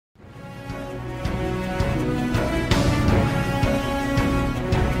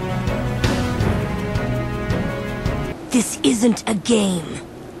This isn't a game.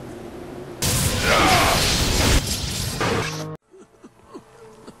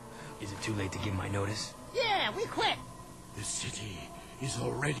 Is it too late to give my notice? Yeah, we quit. The city is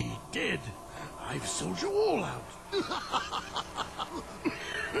already dead. I've sold you all out.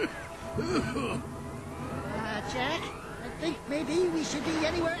 Jack, I think maybe we should be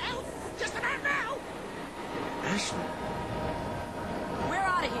anywhere else just about now. Ashley. We're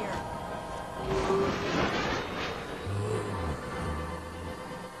out of here.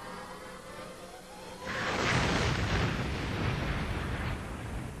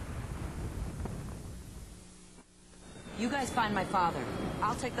 You guys find my father.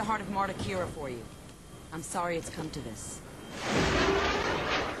 I'll take the heart of Marta Kira for you. I'm sorry it's come to this.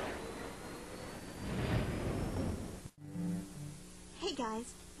 Hey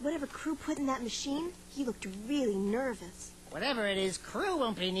guys, whatever Crew put in that machine, he looked really nervous. Whatever it is, Crew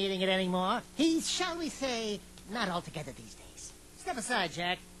won't be needing it anymore. He's, shall we say, not altogether these days. Step aside,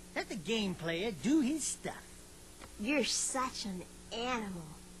 Jack. Let the game player do his stuff. You're such an animal.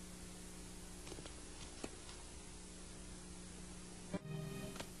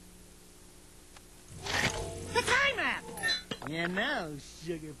 The time map! You know,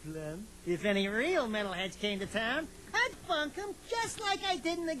 Sugar Plum, if any real metalheads came to town, I'd funk them just like I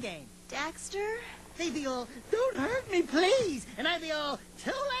did in the game. Dexter? They'd be all, "Don't hurt me, please!" And I'd be all,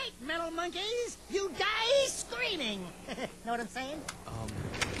 "Too late, metal monkeys! You die screaming!" Know what I'm saying?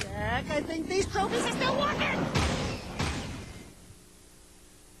 Jack, I think these trophies are still working!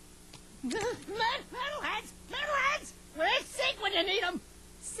 Metalheads! Metalheads! Where's Sig when you need him?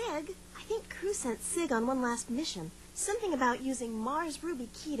 Sig? I think Crew sent Sig on one last mission. Something about using Mars Ruby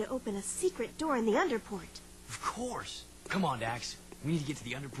Key to open a secret door in the underport. Of course. Come on, Dax. We need to get to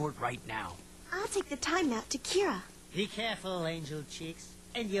the underport right now. I'll take the time map to Kira. Be careful, Angel Cheeks,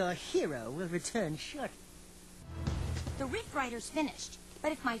 and your hero will return shortly. The Rift Rider's finished.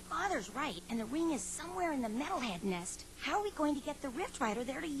 But if my father's right, and the ring is somewhere in the Metalhead nest, how are we going to get the Rift Rider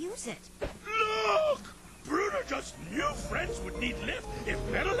there to use it? Look! Bruder just knew friends would need lift if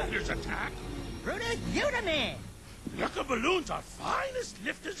metalheaders attack. Bruder, you the man! Yucca balloons are finest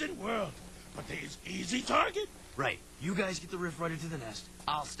lifters in world, but they is easy target. Right. You guys get the Rift Rider to the nest.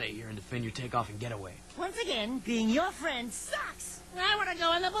 I'll stay here and defend your takeoff and getaway. Once again, being your friend sucks. I want to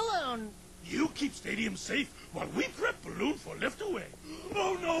go in the balloon. You keep Stadium safe while we prep balloon for lift away.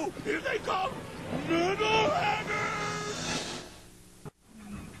 Oh no, here they come! Metalheaders!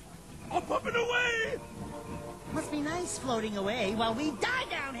 Up, up and away! Must be nice floating away while we die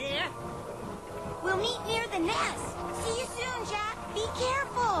down here. We'll meet near the nest. See you soon, Jack. Be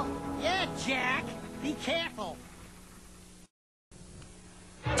careful. Yeah, Jack. Be careful.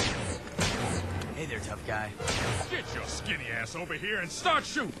 Hey there, tough guy. Get your skinny ass over here and start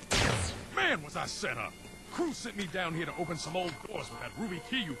shooting. Man, was I set up. Crew sent me down here to open some old doors with that ruby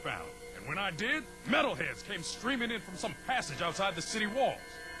key you found. And when I did, metalheads came streaming in from some passage outside the city walls.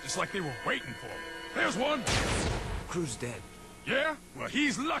 Just like they were waiting for me. There's one. Crew's dead. Yeah? Well,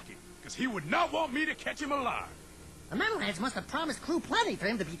 he's lucky, because he would not want me to catch him alive. The Metalheads must have promised Crew plenty for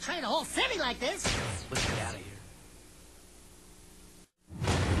him to betray the whole city like this. Let's get out of here.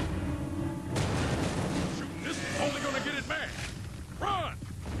 Shooting this is only gonna get it mad. Run!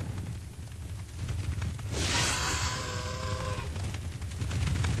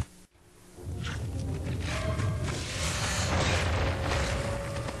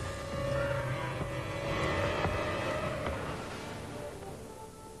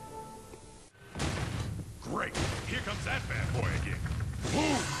 Great. Here comes that bad boy again.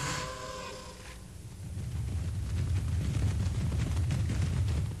 Move!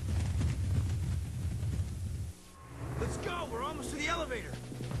 Let's go. We're almost to the elevator.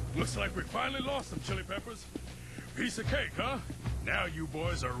 Looks like we finally lost some chili peppers. Piece of cake, huh? Now you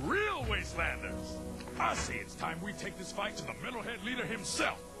boys are real wastelanders. I say it's time we take this fight to the metalhead leader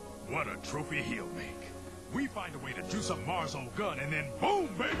himself. What a trophy he'll make. We find a way to juice up Mars' old gun, and then boom,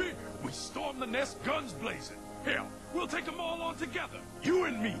 baby, we storm the nest, guns blazing. Hell, we'll take them all on together. You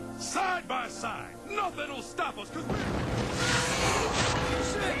and me, side by side. Nothing'll stop us, because we're...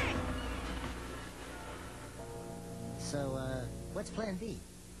 So, what's plan B?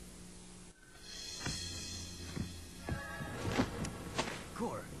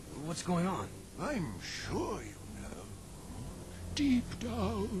 Core, what's going on? I'm sure you know. Deep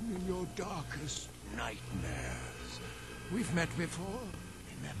down in your darkest nightmares. We've met before,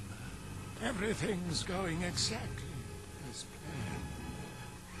 remember? Everything's going exactly as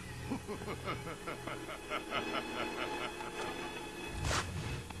planned.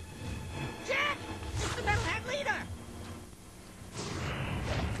 Jack! It's the Metalhead leader!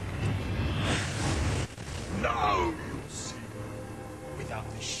 Now, you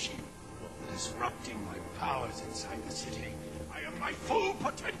full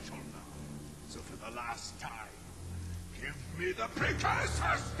potential now. So for the last time, give me the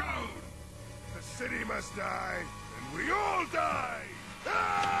Precursor Stone! The city must die, and we all die!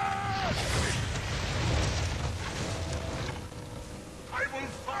 Ah! I will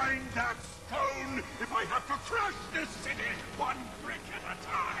find that stone if I have to crush this city one brick at a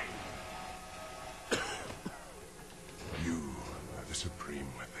time! You are the supreme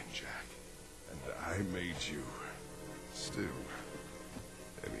weapon, Jack. And I made you. Still,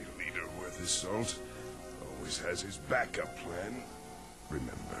 any leader worth his salt always has his backup plan.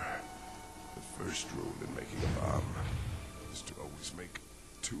 Remember, the first rule in making a bomb is to always make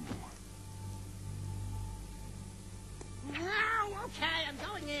two. Now, okay, I'm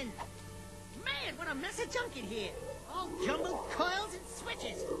going in. Man, what a mess of junk in here. All jumbled coils and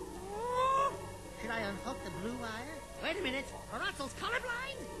switches. Should I unhook the blue wire? Wait a minute, Horazzo's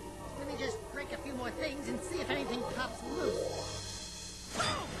colorblind? Let me just break a few more things and see if anything pops loose.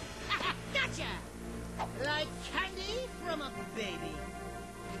 Boom! Gotcha! Like candy from a baby.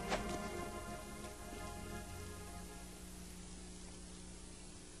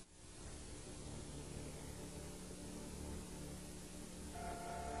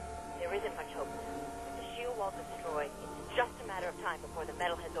 There isn't much hope. With the shield wall destroyed, it's just a matter of time before the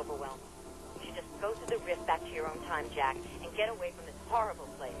metal has overwhelmed. You should just go through the rift back to your own time, Jack, and get away from this horrible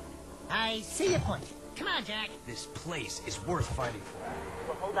place. I see your point. Come on, Jack. This place is worth fighting for.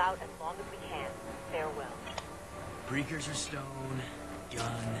 We'll hold out as long as we can. Farewell. Precursor stone,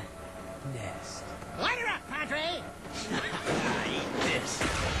 gun, nest. Light her up, Padre! Eat this.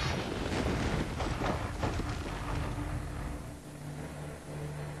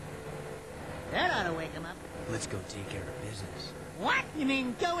 That ought to wake him up. Let's go take care of business. What? You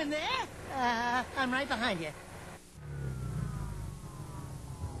mean go in there? I'm right behind you.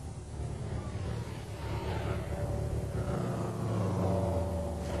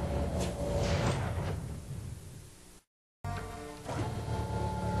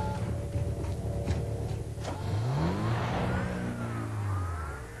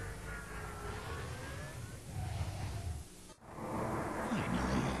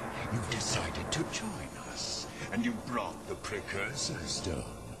 You've decided to join us, and you brought the Precursor Stone.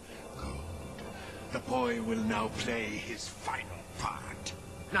 Good. The boy will now play his final part.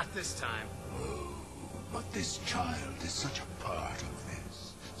 Not this time. Oh, but this child is such a part of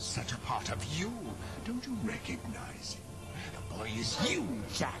this. Such a part of you. Don't you recognize him? The boy is you,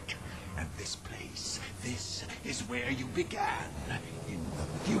 Jack. And this place, this is where you began. In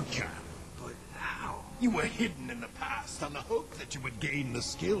the future. But how? You were hidden in the past on the hope that you would gain the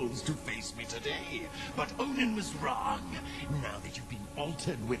skills to face me today. But Onin was wrong. Now that you've been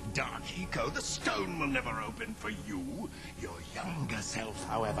altered with Dark Eco, the stone will never open for you. Your younger self,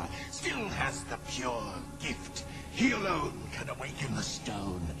 however, still has the pure gift. He alone can awaken the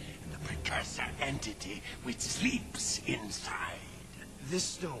stone and the precursor entity which sleeps inside. This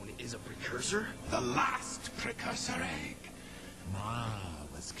stone is a precursor? The last precursor egg. Ma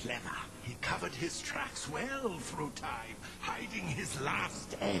was clever. He covered his tracks well through time, hiding his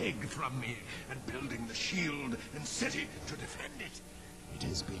last egg from me and building the shield and city to defend it. It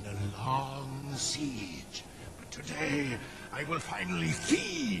has been a long siege, but today I will finally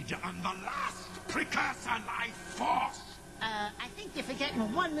feed on the last precursor life force. I think you're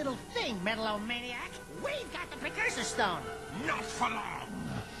forgetting one little thing, Metalomaniac. We've got the Precursor Stone. Not for long.